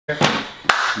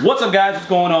What's up, guys? What's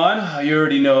going on? You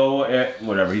already know.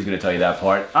 Whatever, he's gonna tell you that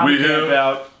part. We here.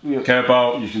 Camp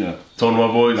out. You should know. Tone my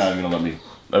voice. You're not even gonna let me.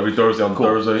 Every Thursday on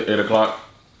Thursday, 8 o'clock.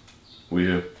 We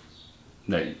here.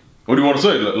 No. What do you want to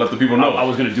say? Let the people know. I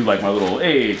was gonna do like my little,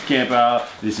 hey, it's camp out.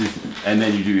 This is, and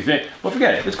then you do your thing. But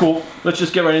forget it. It's cool. Let's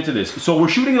just get right into this. So we're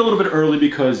shooting a little bit early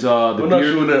because we're not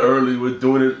shooting it early. We're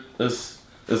doing it. It's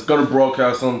gonna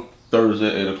broadcast on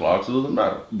Thursday, 8 o'clock. So it doesn't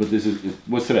matter. But this is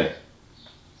what's today?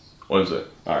 Wednesday.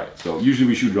 All right. So usually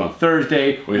we shoot it on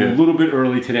Thursday. We're a little bit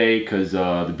early today because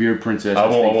the Beard Princess. I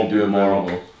won't be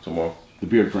tomorrow. The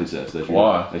Beard Princess. That's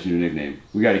Why? That's your nickname.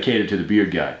 We got to cater to the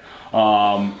beard guy.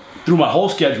 Threw my whole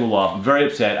schedule off. I'm very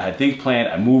upset. I had things planned.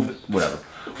 I moved. Whatever.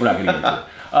 We're not going to get into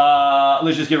it.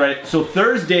 Let's just get right. So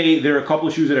Thursday, there are a couple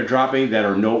of shoes that are dropping that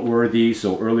are noteworthy.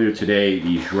 So earlier today,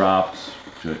 these dropped.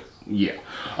 Yeah.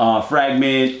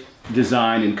 Fragment,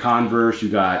 Design, and Converse. You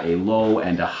got a low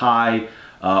and a high.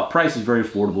 Price is very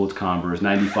affordable. It's Converse.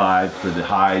 $95 for the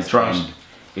highs and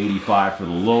 $85 for the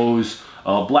lows.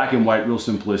 Black and white, real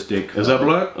simplistic. Is that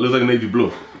black? It looks like navy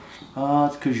blue.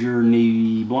 It's because you're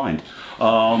navy blind.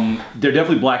 They're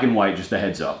definitely black and white, just a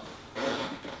heads up.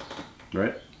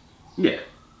 Right? Yeah,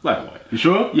 black and white. You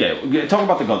sure? Yeah, talk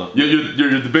about the color.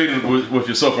 You're debating with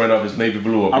yourself right now if it's navy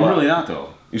blue or black. I'm really not,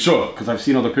 though. You sure? Because I've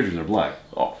seen other pictures that are black.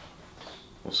 Oh,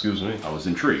 excuse me. I was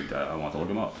intrigued. I want to look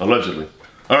them up. Allegedly.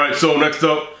 All right, so next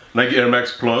up, Nike Air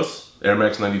Max Plus, Air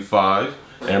Max 95,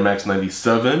 Air Max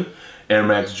 97, Air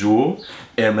Max Jewel,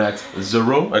 Air Max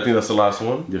Zero. I think that's the last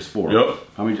one. There's 4. Yep.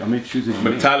 How many shoes did you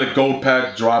Metallic Gold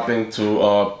Pack dropping to,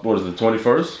 what is it,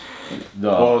 21st?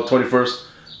 Well, 21st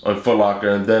on Foot Locker,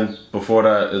 and then before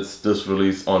that, it's just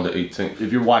released on the 18th.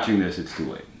 If you're watching this, it's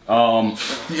too late.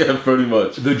 Yeah, pretty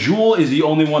much. The Jewel is the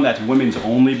only one that's women's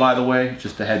only, by the way.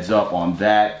 Just a heads up on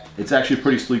that. It's actually a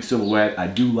pretty sleek silhouette. I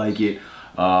do like it.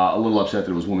 A little upset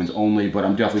that it was women's only, but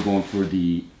I'm definitely going for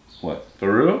the, what?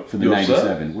 For real? For the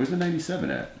 97. Where's the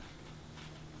 97 at?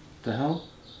 The hell?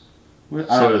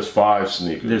 So there's 5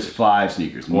 sneakers. There's 5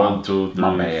 sneakers. 1, 2,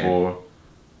 3, 4.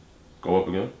 Go up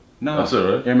again? No. That's it,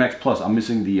 right? Air Max Plus. I'm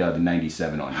missing the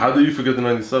 97 on. How do you forget the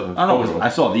 97? I don't know. I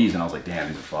saw these and I was like, damn,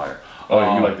 these are fire. Oh,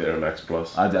 you like the Air Max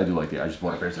Plus? I do like the. I just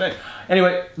bought a pair today.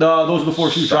 Anyway, those are the 4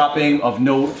 shoes dropping of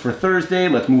note for Thursday.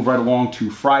 Let's move right along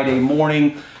to Friday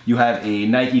morning. You have a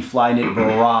Nike FLYKNIT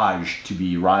Barrage to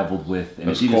be rivaled with an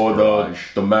It's Adidas called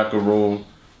Barrage. the Macaroon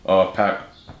pack.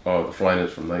 The FLYKNIT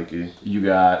from Nike. You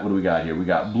got, what do we got here? We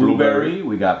got blueberry.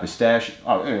 We got pistachio.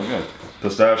 Oh, yeah, good.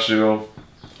 Pistachio,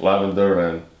 lavender,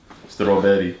 and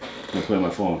strawberry. I'm gonna play on my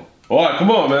phone. All right, come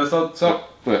on, man. Stop.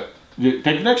 Take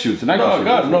the next shoe. It's a Nike shoe.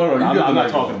 No. I'm not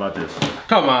talking about this.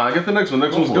 Come on, get the next one.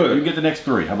 Next one's good. You can get the next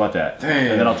 3. How about that?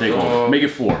 Damn. And then I'll take over. Make it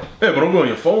 4. Yeah, but don't go on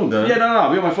your phone then. Yeah, no.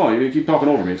 I'll be on my phone. You keep talking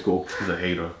over me. It's cool. He's a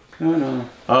hater. No.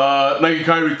 Nike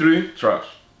KYRIE 3, trash.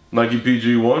 Nike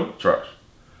PG 1, trash.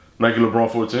 Nike LEBRON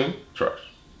 14, trash.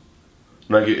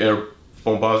 Nike Air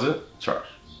FOAMPOSITE, trash.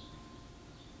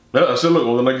 Yeah, I said, look,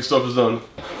 all the Nike stuff is done.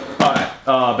 Alright,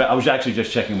 I was actually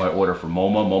just checking my order for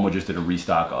MoMA. MoMA just did a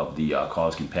restock of the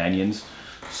Cause Companions.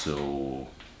 So,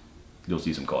 you'll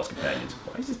see some Cause Companions.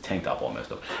 Why is this tank top all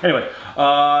messed up? Anyway,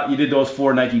 you did those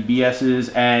 4 Nike BS's.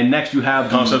 And next you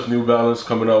have Concept New Balance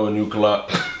coming out with a new collab.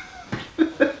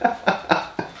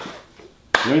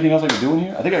 Is there anything else I can do in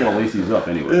here? I think I gotta lace these up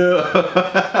anyway.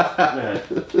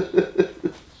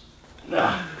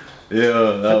 Yeah,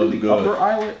 that was good. Upper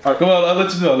eyelid? Right, come on, I'll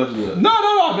let you do it.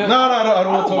 No, man. No, I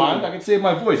don't want to mind. I can save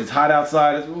my voice. It's hot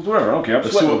outside. It's whatever. I don't care.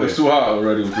 It's too hot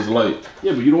already with this light.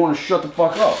 Yeah, but you don't want to shut the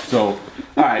fuck up. So,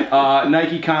 alright,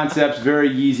 Nike Concepts,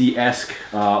 very Yeezy-esque.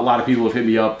 A lot of people have hit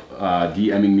me up,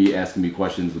 DMing me, asking me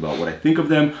questions about what I think of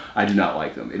them. I do not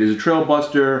like them. It is a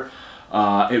Trailbuster.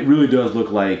 It really does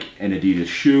look like an Adidas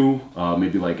shoe,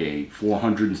 maybe like a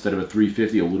 400 instead of a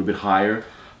 350, a little bit higher.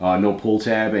 No pull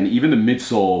tab, and even the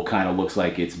midsole kind of looks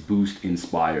like it's Boost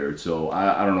inspired. So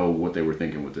I don't know what they were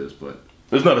thinking with this, but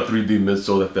it's not a 3D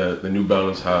midsole that the New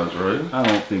Balance has, right? I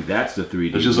don't think that's the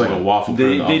 3D. It's just like a waffle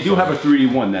print. They do have a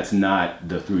 3D one that's not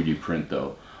the 3D print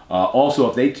though.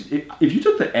 Also, if you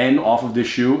took the N off of this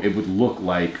shoe, it would look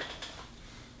like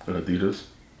an Adidas,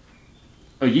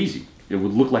 a Yeezy. It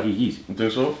would look like a Yeezy. You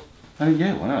think so? I mean,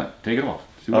 yeah, why not? Take it off.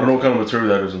 I don't know what kind of material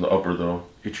that is in the upper though.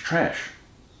 It's trash.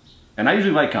 And I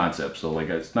usually like concepts, so like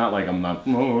it's not like I'm not.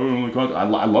 I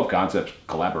love concepts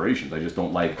collaborations. I just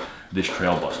don't like this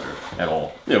Trailbuster at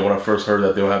all. Yeah, when I first heard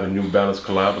that they were having New Balance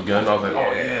collab again, I was like,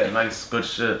 oh yeah, nice, good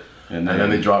shit. And then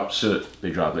they dropped shit.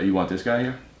 They dropped it. You want this guy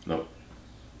here? No.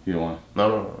 You don't want?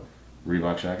 No.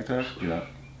 Reebok Shack Attack? You're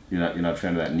not a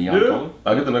fan of that neon color?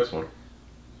 I'll get the next one.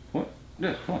 What?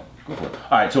 Yeah, come on. Go for it.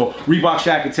 All right, so Reebok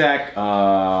Shack Attack,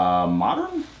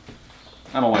 modern?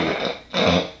 I don't like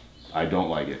it. I don't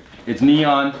like it. It's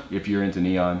neon, if you're into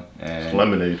neon. And It's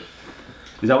lemonade.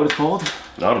 is that what it's called?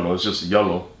 I don't know, it's just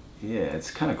yellow. Yeah, it's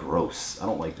kind of gross. I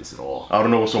don't like this at all. I don't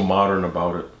know what's so modern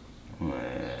about it.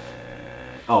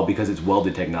 Oh, because it's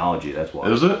welded technology, that's why.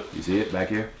 Is it? You see it back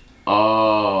here?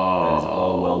 Oh, It's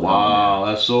all welded wow,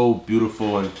 that's so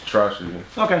beautiful and trashy.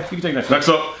 Okay, you can take next one. Next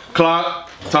up, Clock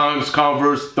times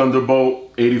Converse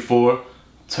Thunderbolt 84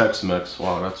 Tex-Mex.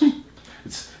 Wow, that's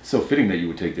It's so fitting that you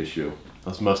would take this shoe.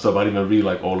 that's messed up. I didn't even read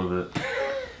like all of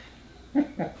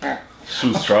it.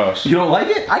 Shoe's trash. You don't like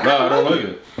it? I Nah, I don't like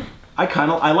it.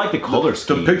 I like the color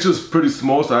scheme. The picture's pretty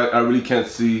small, so I really can't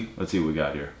see. Let's see what we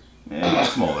got here. Yeah,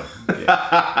 it's smaller.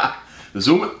 Yeah.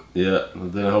 Zoom it? Yeah, it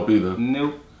didn't help either.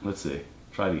 Nope. Let's see.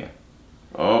 Try it again.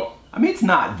 Oh, I mean, it's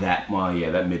not that, well, yeah,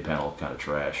 that mid panel kind of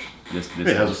trash. This it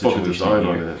has a fucking situation design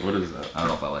on here. it. What is that? I don't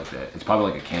know if I like that. It's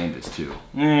probably like a canvas too.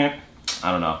 I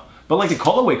don't know. But like the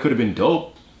colorway could have been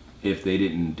dope if they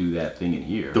didn't do that thing in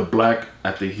here. The black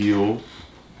at the heel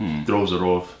throws it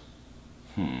off.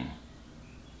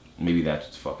 Maybe that's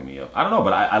what's fucking me up. I don't know,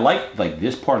 but I like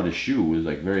this part of the shoe was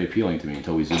like very appealing to me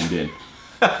until we zoomed in.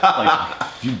 Like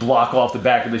if you block off the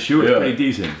back of the shoe, it's pretty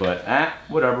decent. But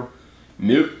whatever.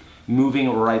 Nope.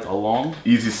 Moving right along.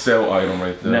 Easy sell item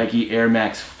right there. Nike Air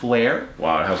Max Flare.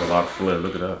 Wow, it has a lot of flair.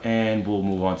 Look at that. And we'll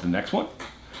move on to the next one.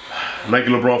 Nike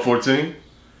LeBron 14.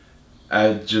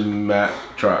 Adjamat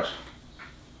trash.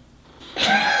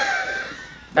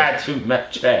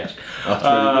 Adjamat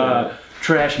trash.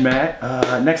 Trash mat.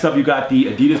 Next up, you got the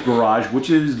Adidas Barrage, which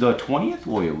is the 20th.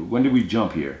 Wait, when did we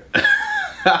jump here?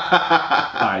 All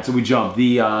right, so we jumped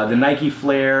the Nike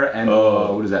Flare and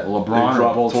what is that? LeBron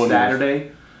are both 20th.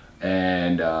 Saturday,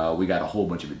 and we got a whole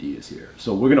bunch of Adidas here.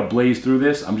 So we're gonna blaze through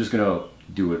this. I'm just gonna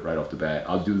do it right off the bat.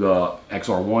 I'll do the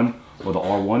XR1 or the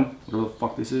R1, whatever the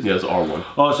fuck this is. Yeah, it's R1.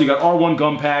 Oh, so you got R1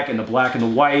 gum pack and the black and the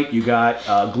white. You got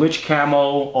glitch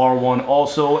camo R1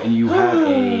 also, and you have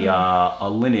a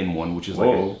linen one, which is like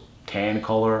a tan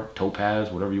color,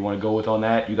 topaz, whatever you want to go with on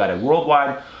that. You got a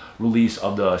worldwide release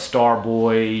of the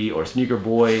Starboy or Sneaker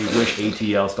Boy, Wish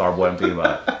ATL Starboy. I'm thinking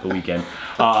about the weekend.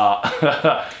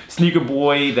 Sneaker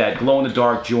Boy, that glow in the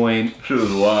dark joint. Shit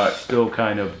is wide. Still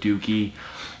kind of dookie.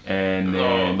 And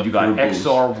then you got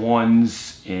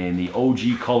XR1s in the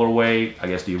OG colorway, I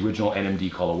guess the original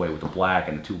NMD colorway with the black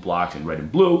and the two blocks in red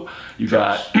and blue. You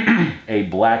got a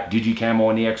black Digi Camo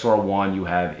in the XR1. You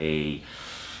have a,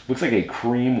 looks like a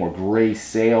cream or gray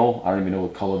sail. I don't even know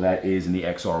what color that is in the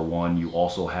XR1. You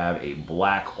also have a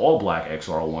black, all black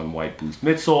XR1 white boost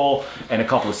midsole and a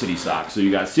couple of City socks. So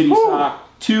you got City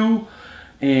sock 2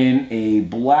 in a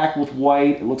black with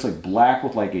white. It looks like black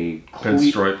with like a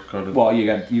pinstripe kind of. Well, you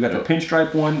got the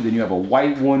pinstripe one. Then you have a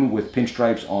white one with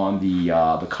pinstripes on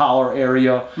the collar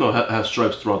area. No, it has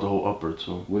stripes throughout the whole upper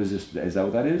too. What is this? Is that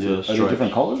what that is? Yeah, Are stripes. they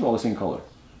different colors or all the same color?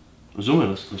 Zoom in,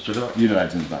 let's check it out. You know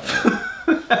that zoom's not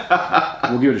right.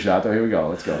 We'll give it a shot though. Here we go.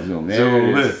 Let's go. Zoom. There Zoom it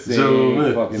in. is. Zoom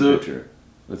in. Fucking Zoom. picture.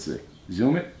 Let's see.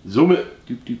 Zoom it. Zoom it.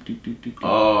 Doop, doop, doop, doop, doop, doop.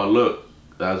 Oh, look.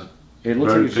 That's It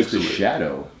looks very like it's just a pixelated.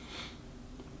 shadow.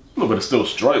 No, but it's still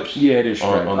stripes. Yeah, it is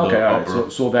striped. On the Okay, all right. upper.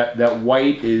 So that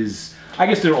white is, I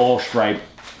guess they're all striped,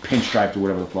 pinstriped or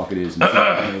whatever the fuck it is, in some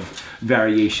kind of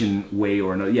variation way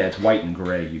or another. Yeah, it's white and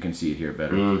gray. You can see it here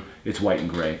better. It's white and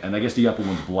gray, and I guess the upper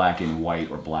one's black and white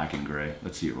or black and gray.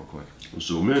 Let's see it real quick.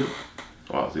 Zoom in.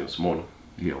 Oh, it's even smaller.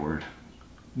 Yeah, word.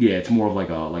 Yeah, it's more of like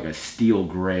a steel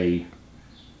gray,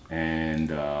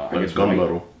 and I guess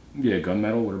gunmetal. Yeah,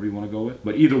 gunmetal, whatever you want to go with.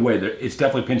 But either way, it's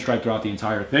definitely pinstriped throughout the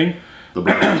entire thing. The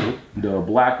black one too. The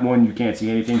black one, you can't see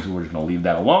anything, so we're just gonna leave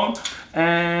that alone.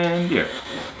 And here.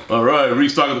 All right,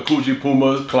 restock of the Coogee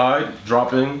Pumas Clyde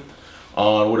dropping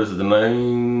on, what is it, the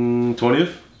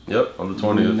 20th? Yep, on the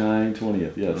 20th.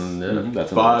 9/20th, yes. Yeah,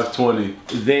 That's 520.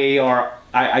 They are,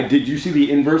 did you see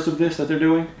the inverse of this that they're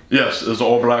doing? Yes, it's an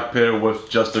all black pair with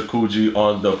just the Coogee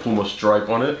on the Puma stripe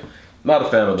on it. Not a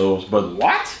fan of those, but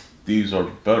What? these are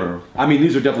better. I mean,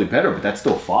 these are definitely better, but that's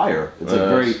still fire. It's like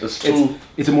very,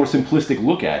 it's a more simplistic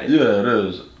look at it. Yeah, it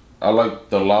is. I like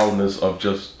the loudness of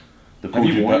just the Coogee.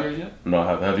 Have you worn yours yet? No,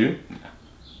 have you? No.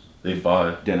 They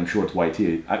fire. Denim shorts, white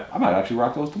tee. I might actually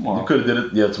rock those tomorrow. You could have did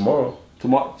it, yeah, tomorrow.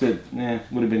 Tomorrow,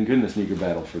 would have been good in the sneaker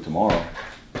battle for tomorrow.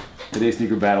 Today's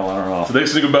sneaker battle, I don't know.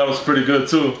 Today's sneaker battle is pretty good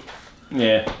too.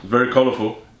 Yeah. Very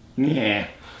colorful. Yeah.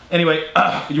 Anyway,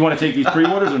 you want to take these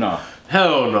pre-orders or not?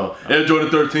 Hell no. Air Jordan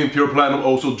 13 Pure Platinum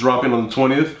also dropping on the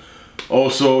 20th.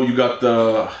 Also, you got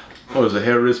the, what is it,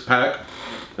 Hair Wrist pack.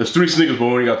 There's 3 sneakers, but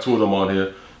we only got 2 of them on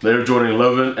here. The Air Jordan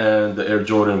 11 and the Air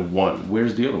Jordan 1.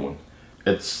 Where's the other one?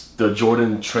 It's the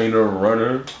Jordan Trainer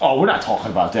Runner. Oh, we're not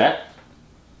talking about that.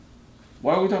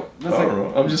 Why are we talking? I don't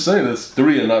know. I'm just saying it's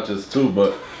 3 and not just 2,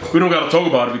 but we don't got to talk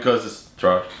about it because it's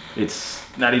trash. It's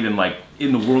not even like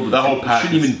in the world of that whole pack.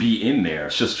 Shouldn't even be in there.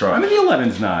 It's just trash. I mean, the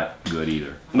 11's not good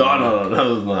either. No,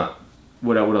 it's not.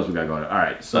 What else we got going? All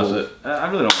right, so that's it. I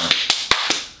really don't want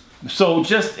to. So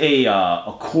just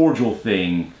a cordial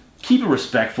thing. Keep it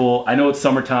respectful. I know it's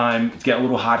summertime. It's getting a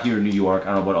little hot here in New York.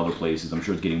 I don't know about other places. I'm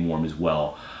sure it's getting warm as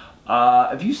well.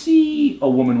 If you see a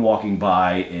woman walking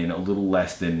by in a little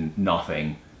less than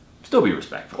nothing, still be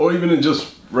respectful. Or even in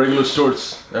just regular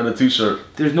shorts and a t-shirt.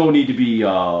 There's no need to be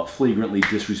flagrantly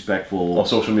disrespectful. On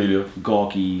social media.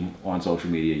 Gawky on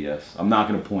social media, yes. I'm not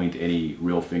going to point any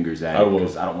real fingers at it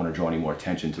because I don't want to draw any more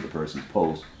attention to the person's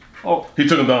post. Oh, he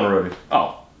took him down already.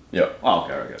 Oh. Yeah. Oh,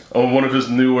 okay. On one of his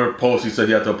newer posts, he said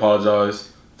he had to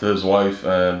apologize to his wife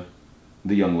and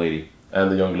the young lady. And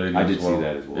the young lady. I did see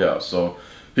that as well. Yeah, so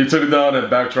he took it down and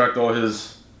backtracked all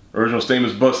his original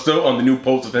statements, but still on the new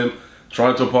post of him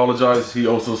trying to apologize, he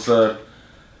also said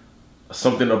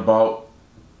something about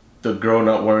the girl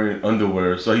not wearing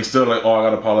underwear. So he's still like, oh, I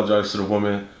gotta apologize to the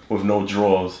woman with no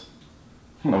drawers.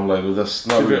 I'm like, well, that's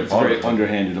not really a very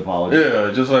underhanded apology. Yeah,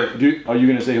 just like. Are you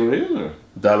gonna say who it is or?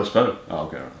 Dallas Penn. Oh,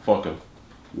 okay. Fuck him.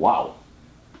 Wow.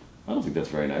 I don't think that's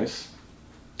very nice.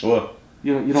 What?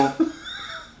 You don't.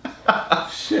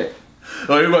 Shit.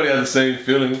 Well, everybody has the same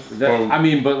feeling. I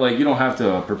mean, but like, you don't have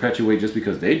to perpetuate just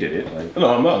because they did it. Like.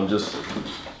 No, I'm not. I'm just.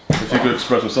 If you could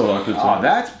express himself, I could too. Oh,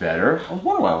 that's better. I was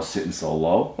wondering why I was sitting so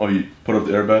low. Oh, you put up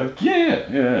the airbag?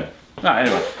 Yeah.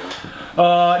 Anyway.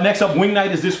 Next up, Wing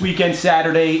Night is this weekend,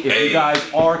 Saturday. If you guys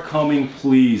are coming,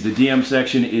 please, the DM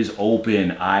section is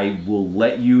open. I will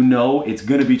let you know. It's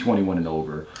going to be 21 and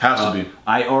over. Has to be.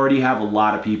 I already have a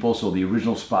lot of people, so the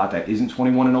original spot that isn't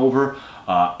 21 and over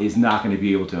is not going to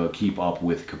be able to keep up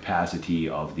with capacity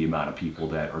of the amount of people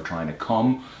that are trying to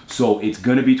come. So it's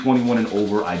going to be 21 and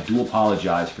over. I do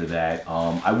apologize for that.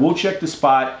 I will check the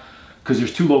spot, because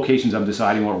there's 2 locations we're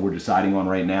deciding on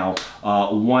right now.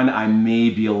 One, I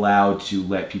may be allowed to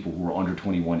let people who are under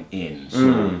 21 in.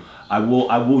 So I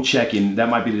will check in. That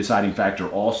might be the deciding factor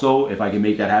also, if I can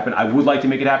make that happen. I would like to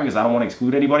make it happen because I don't want to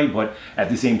exclude anybody, but at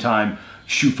the same time,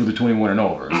 shoot for the 21 and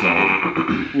over.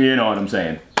 So, you know what I'm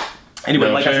saying. Anyway,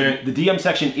 like I said, the DM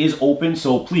section is open,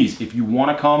 so please, if you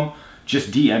want to come, just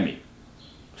DM me.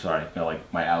 Sorry,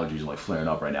 like my allergies are like flaring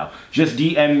up right now. Just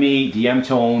DM me, DM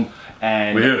Tone,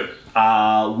 and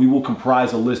we will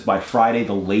comprise a list by Friday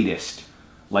the latest,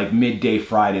 like midday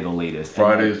Friday the latest.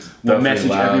 Friday's we'll message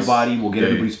everybody. We'll get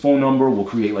everybody's phone number. We'll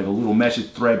create like a little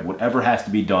message thread, whatever has to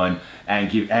be done,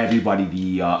 and give everybody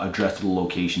the address to the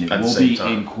location. It will be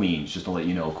in Queens, just to let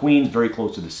you know. Queens, very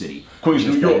close to the city. Queens,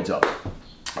 New York.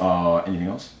 Anything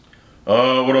else?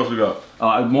 What else we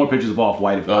got? More pictures of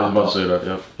Off-White. I was about to say that,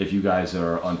 yeah. If you guys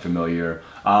are unfamiliar.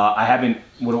 I haven't,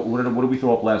 what did we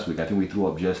throw up last week? I think we threw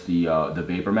up just the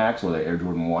Vapor Max or the Air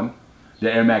Jordan 1.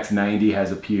 The Air Max 90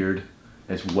 has appeared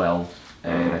as well,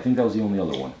 and I think that was the only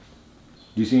other one.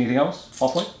 Do you see anything else?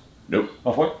 Off-White? Nope.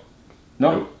 Off-White?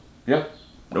 No? Nope. Yeah?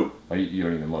 Nope. Oh, you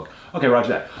don't even look. Okay, roger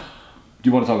that. Do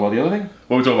you want to talk about the other thing?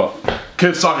 What are we talking about?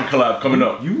 Kids Soccer collab coming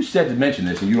up. You said to mention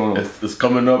this and you don't know. It's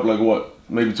coming up like what?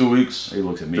 Maybe 2 weeks? He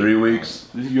looks at me. 3 weeks?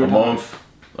 This is your a month?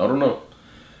 I don't know.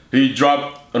 He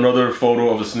dropped another photo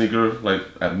of the sneaker like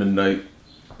at midnight.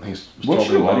 He's what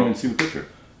shoe? I didn't even see the picture.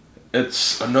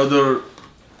 It's another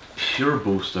Pure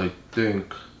Boost, I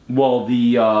think. Well,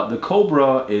 the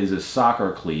Cobra is a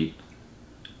soccer cleat.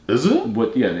 Is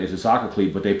it? Yeah, it's a soccer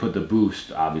cleat, but they put the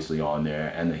Boost obviously on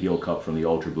there and the heel cup from the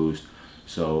Ultra Boost.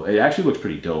 So it actually looks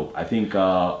pretty dope. I think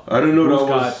I didn't know that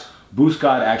was... Boost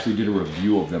God actually did a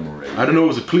review of them already. I didn't know it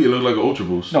was a cleat. It looked like an Ultra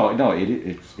Boost. No, it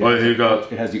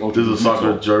has the Ultra Boost. This is a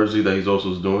soccer jersey that he's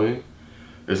also doing.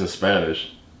 It's in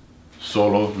Spanish.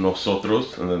 Solo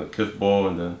nosotros, and then a kickball,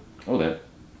 and then... Oh, that.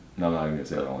 No, I'm not even going to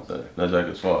say what I want to say. That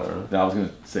jacket's fire, right? No, I was going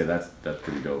to say that's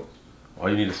pretty dope. Why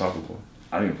you need a soccer ball?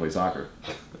 I don't even play soccer.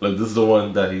 Like, this is the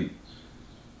one that he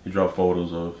dropped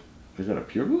photos of. Is that a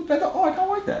Pure Boost? Oh, I kind of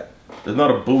like that. It's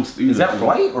not a Boost either. Is that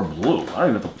white or blue? I don't even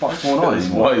know what the fuck's going on It's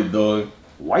anymore. white, dog.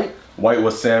 White? White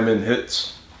with salmon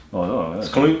hits. Oh, no. That's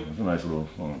clean. That's a nice little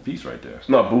piece right there. It's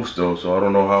not Boost, though, so I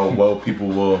don't know how well people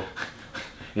will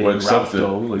accept it.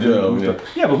 Like,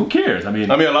 yeah, but who cares? I mean,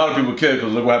 a lot of people care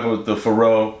because look what happened with the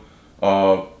Pharrell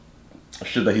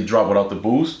shit that he dropped without the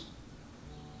Boost.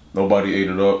 Nobody ate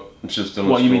it up. It's just still.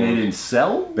 Well, you mean they didn't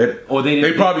sell? They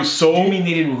probably sold. Do you mean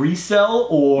they didn't resell,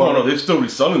 or no? They're still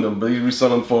reselling them, but he's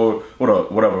reselling for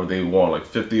whatever they want, like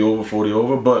 50 over, 40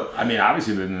 over. But I mean,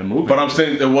 obviously they're in the movie. But I'm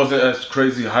saying it wasn't as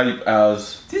crazy hype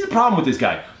as. Here's the problem with this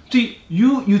guy. See,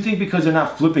 you think because they're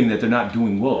not flipping that they're not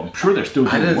doing well. I'm sure they're still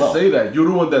doing well. I didn't say that. You're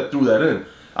the one that threw that in.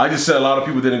 I just said a lot of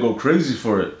people didn't go crazy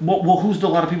for it. Well, who's the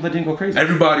lot of people that didn't go crazy?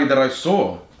 Everybody that I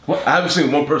saw. What? I haven't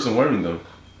seen one person wearing them.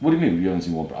 What do you mean? You haven't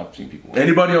seen one? I've seen people wearing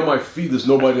Anybody on my feed, there's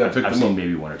nobody that picked them up. I've seen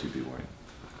maybe 1 or 2 people wearing.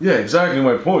 Yeah, exactly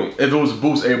my point. If it was a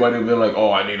Boost, everybody would be like,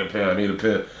 oh, I need a pair, I need a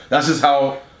pair. That's just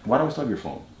how... Why do I still have your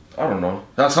phone? I don't know.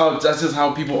 That's just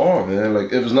how people are, man.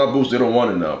 Like, if it's not Boost, they don't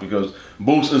want it now. Because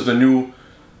Boost is the new,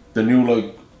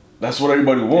 like, that's what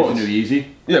everybody wants. It's the new Yeezy?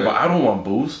 Yeah, but I don't want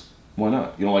Boost. Why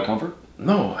not? You don't like comfort?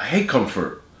 No, I hate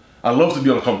comfort. I love to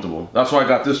be uncomfortable. That's why I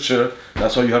got this chair.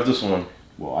 That's why you have this one.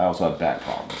 Well, I also have back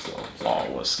problems, so. Oh,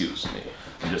 well, excuse me.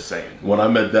 I'm just saying. When I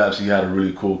met Dad, she had a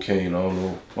really cool cane. I don't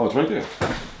know. Oh, it's right there.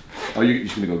 Oh, you're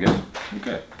just gonna go get it?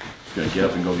 Okay. Just gonna get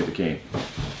up and go get the cane.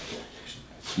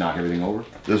 Just knock everything over?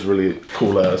 This really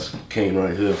cool ass cane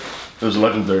right here. There's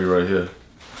legendary right here.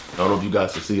 I don't know if you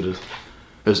guys can see this.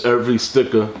 There's every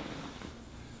sticker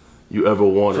you ever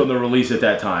wanted. From the release at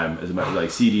that time, as a matter of like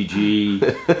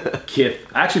CDG, Kith.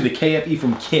 Actually, the KFE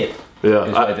from Kith. Yeah,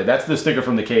 is right there. That's the sticker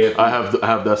from the KFE. I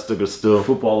have that sticker still.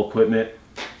 Football equipment.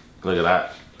 Look at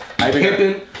that. I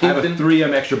have a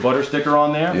 3M extra butter sticker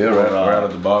on there. Yeah, right at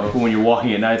the bottom. For when you're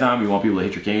walking at nighttime, you want people to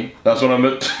hit your cane. That's what I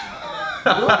meant.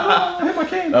 I hit my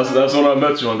cane. That's when I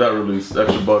met you on that release.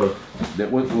 Extra butter. It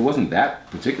wasn't that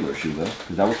particular shoe though,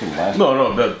 because that was for the last.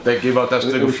 No, they gave out that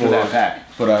sticker for that pack.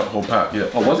 For that whole pack, yeah.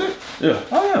 Oh, was it? Yeah.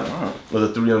 Oh yeah. All right. With a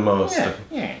 3M sticker.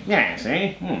 Yeah.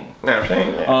 See.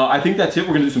 I think that's it.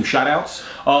 We're gonna do some shout outs.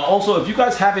 Also, if you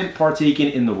guys haven't partaken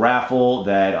in the raffle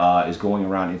that is going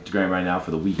around Instagram right now for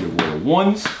the We Here Royal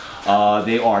Ones,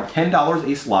 they are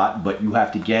 $10 a slot, but you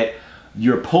have to get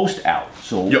your post out.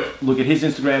 So look at his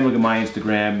Instagram, look at my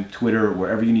Instagram, Twitter,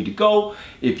 wherever you need to go.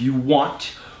 If you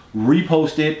want,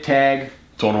 repost it, tag,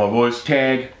 Tone of my voice,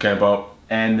 tag, camp out,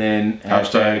 and then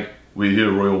hashtag We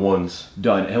Here Royal Ones.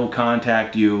 Done. He'll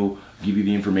contact you, give you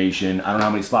the information. I don't know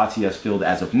how many slots he has filled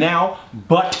as of now,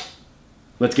 but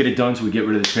let's get it done so we get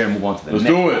rid of this pair and move on to the next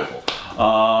raffle.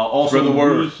 Also, the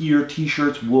We Here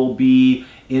T-shirts will be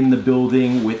in the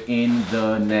building within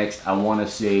the next, I want to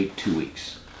say 2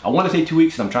 weeks. I want to say 2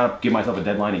 weeks. I'm trying to give myself a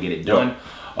deadline to get it done.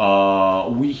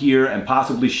 We Here and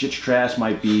possibly Shit's Trash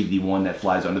might be the one that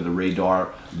flies under the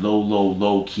radar,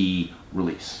 low key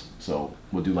release. So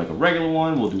we'll do like a regular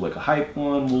one, we'll do like a hype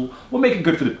one, we'll make it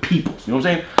good for the people. You know what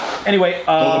I'm saying? Anyway,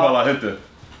 I hit the.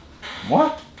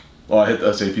 What? Oh, I hit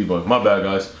the SAP button. My bad,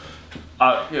 guys.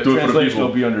 Translation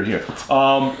will be under here. Hit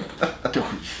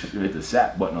the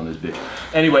SAP button on this bitch.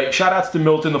 Anyway, shout outs to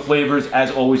Milton the Flavors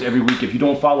as always every week. If you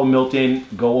don't follow Milton,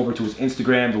 go over to his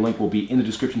Instagram. The link will be in the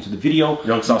description to the video.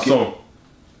 Young Sasson.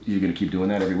 You're gonna keep doing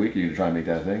that every week? Or you're gonna try and make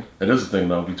that a thing? It is a thing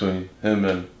now between him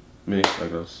and me, I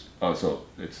guess. Oh, so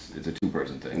it's a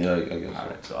 2-person thing. Yeah, I guess. All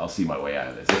right, so I'll see my way out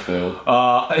of this. It failed.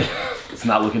 It's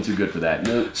not looking too good for that.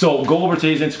 Nope. So go over to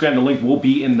his Instagram. The link will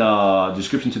be in the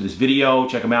description to this video.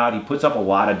 Check him out. He puts up a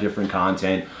lot of different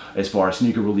content as far as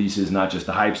sneaker releases, not just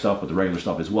the hype stuff, but the regular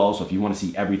stuff as well. So if you want to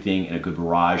see everything in a good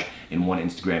barrage in one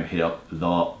Instagram, hit up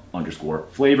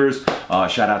 _flavors.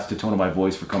 Shout outs to Tone of My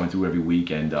Voice for coming through every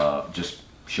week and just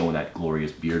showing that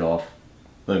glorious beard off.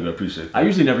 Thank you, I appreciate that. I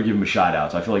usually never give him a shout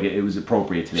out, so I feel like it was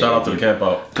appropriate today. Shout out to the camp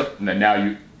out. Now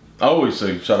you... I always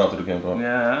say shout out to the camp out.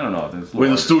 Yeah, I don't know. We're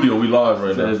in the studio, we live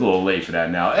right now. It's a little late for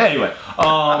that now. Anyway,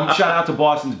 shout out to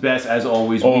Boston's Best as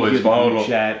always. Always, the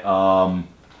chat.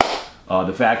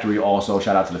 The Factory also.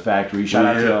 Shout out to the Factory. Shout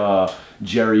out to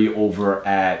Jerry over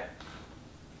at...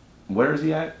 Where is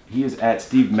he at? He is at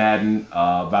Steve Madden,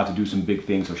 about to do some big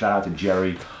things. So shout out to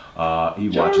Jerry. He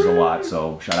watches a lot,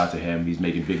 so shout out to him. He's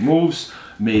making big moves,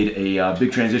 made a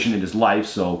big transition in his life,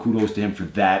 so kudos to him for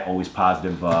that. Always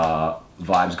positive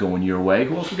vibes going your way.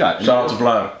 Who else we got? Shout out to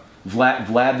Vlad.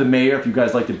 Vlad the Mayor. If you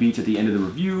guys like the beats at the end of the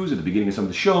reviews, at the beginning of some of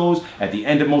the shows, at the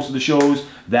end of most of the shows,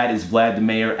 that is Vlad the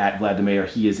Mayor, at Vlad the Mayor.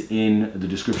 He is in the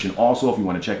description also if you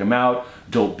want to check him out.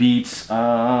 Dope beats. Who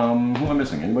am I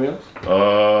missing? Anybody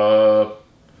else?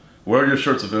 Where are your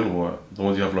shirts available at? The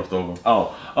ones you have left over.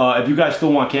 Oh, if you guys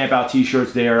still want camp out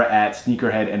t-shirts, they are at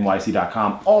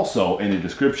SNKRHEADNYC.com. Also in the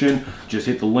description. Just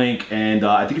hit the link, and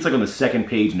I think it's like on the second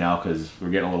page now because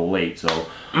we're getting a little late. So,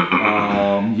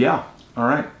 yeah. All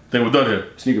right. I think we're done here.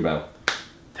 Sneaker battle.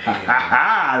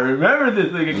 I remember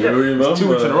this thing again. It's 2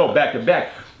 weeks in a row, back to back.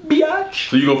 Biatch.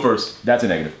 So you go first. That's a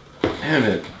negative. Damn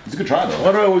it. It's a good try though.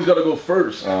 Why do I always gotta go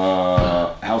first?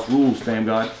 House rules, fam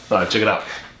god. All right, check it out.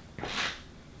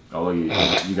 Oh, you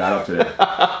got up today.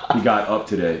 You got up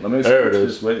today. Let me there it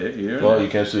is. This way. Here. Well, you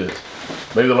can't see it.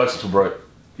 Maybe the lights are too bright.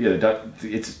 Yeah,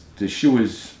 the shoe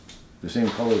is the same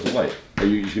color as the light. Are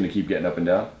you just gonna keep getting up and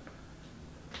down?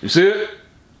 You see it?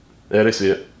 Yeah, they see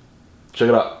it. Check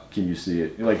it out. Can you see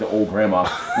it? You're like the old grandma.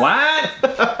 What?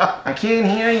 I can't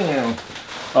hear you.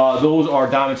 Those are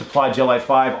Diamond Supply Gel Light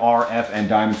 5, RF, and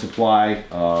Diamond Supply.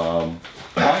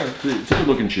 It's a good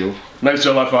looking shoe. Nice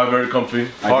Gel Light 5, very comfy.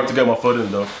 Hard to get my foot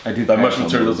in though. I do. That mesh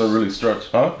material doesn't really stretch.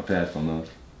 Huh? I passed on those.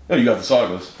 Oh, you got the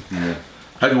Sagas. Yeah.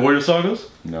 Have you worn your Sagas?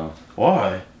 No.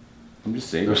 Why? I'm just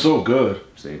saving. They're so good.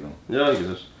 Save them. Yeah, I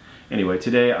guess. Anyway,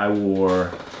 today I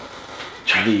wore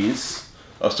these.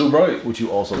 That's too bright. Which you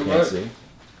also can't see.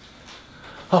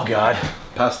 Oh God.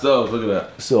 Pastels, look at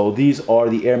that. So these are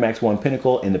the Air Max 1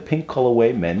 Pinnacle in the pink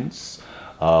colorway men's.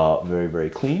 Very, very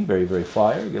clean, very, very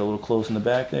fire. Get a little close in the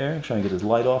back there. Try and get this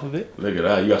light off of it. Look at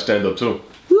that. You got to stand up too.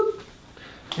 Whoop.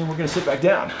 And we're gonna sit back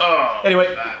down.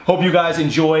 Anyway, hope you guys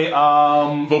enjoy.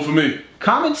 Vote for me.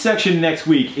 Comment section next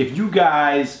week if you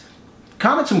guys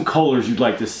comment some colors you'd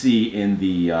like to see in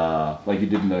the like you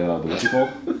did in the what's it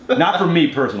called? Not for me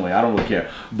personally, I don't really care.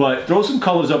 But throw some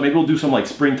colors up. Maybe we'll do some like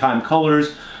springtime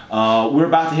colors. We're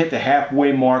about to hit the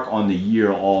halfway mark on the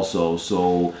year also,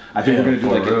 so I think we're gonna do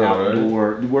like an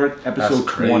outdoor. Right? We're at episode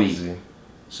 20,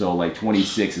 so like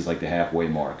 26 is like the halfway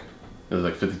mark. It's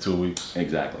like 52 weeks.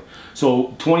 Exactly.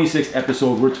 So 26th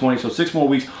episode, we're 20, so 6 more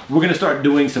weeks. We're gonna start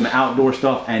doing some outdoor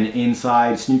stuff and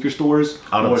inside sneaker stores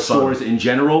or stores in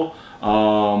general.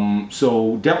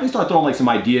 So definitely start throwing like some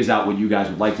ideas out what you guys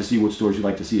would like to see, what stores you'd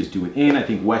like to see us do it in. I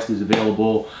think West is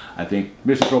available. I think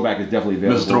Mr. Throwback is definitely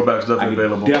available. Mr. Throwback's definitely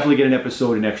available. Definitely get an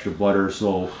episode in Extra Butter,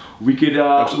 so we could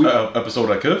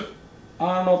episode at Kiff?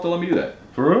 I don't know if they'll let me do that.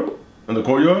 For real? In the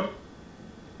courtyard?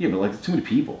 Yeah, but like too many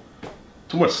people.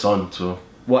 Too much sun too.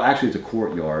 Well, actually it's a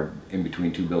courtyard in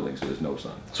between 2 buildings, so there's no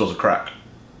sun. So it's a crack.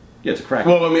 Yeah, it's a crack.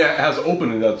 Well, I mean, it has an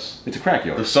opening that's... It's a crack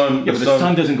yard. The sun... Yeah, but the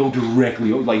sun doesn't go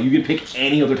directly over. Like, you can pick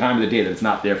any other time of the day that it's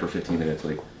not there for 15 minutes.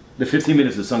 Like, the 15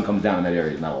 minutes the sun comes down in that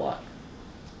area is not a lot.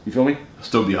 You feel me? It'll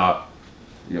still be hot.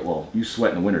 Yeah, well, you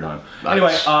sweat in the wintertime. Nice.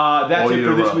 Anyway, that's it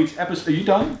for this week's episode. Are you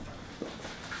done?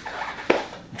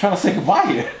 I'm trying to say goodbye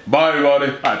here. Bye,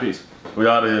 everybody. All right, peace. We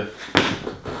out of here.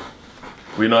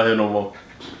 We not here no more.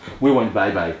 We went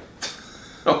bye-bye.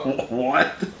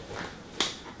 What?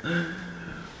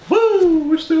 Woo!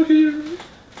 We're still here.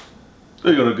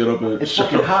 They're gonna get up and... It's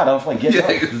fucking hot. I don't feel like getting up.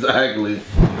 Yeah, exactly.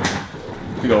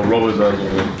 He gonna roll his ass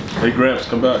over. Hey, Gramps,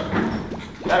 come back.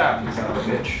 Shut up, you son of a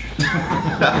bitch.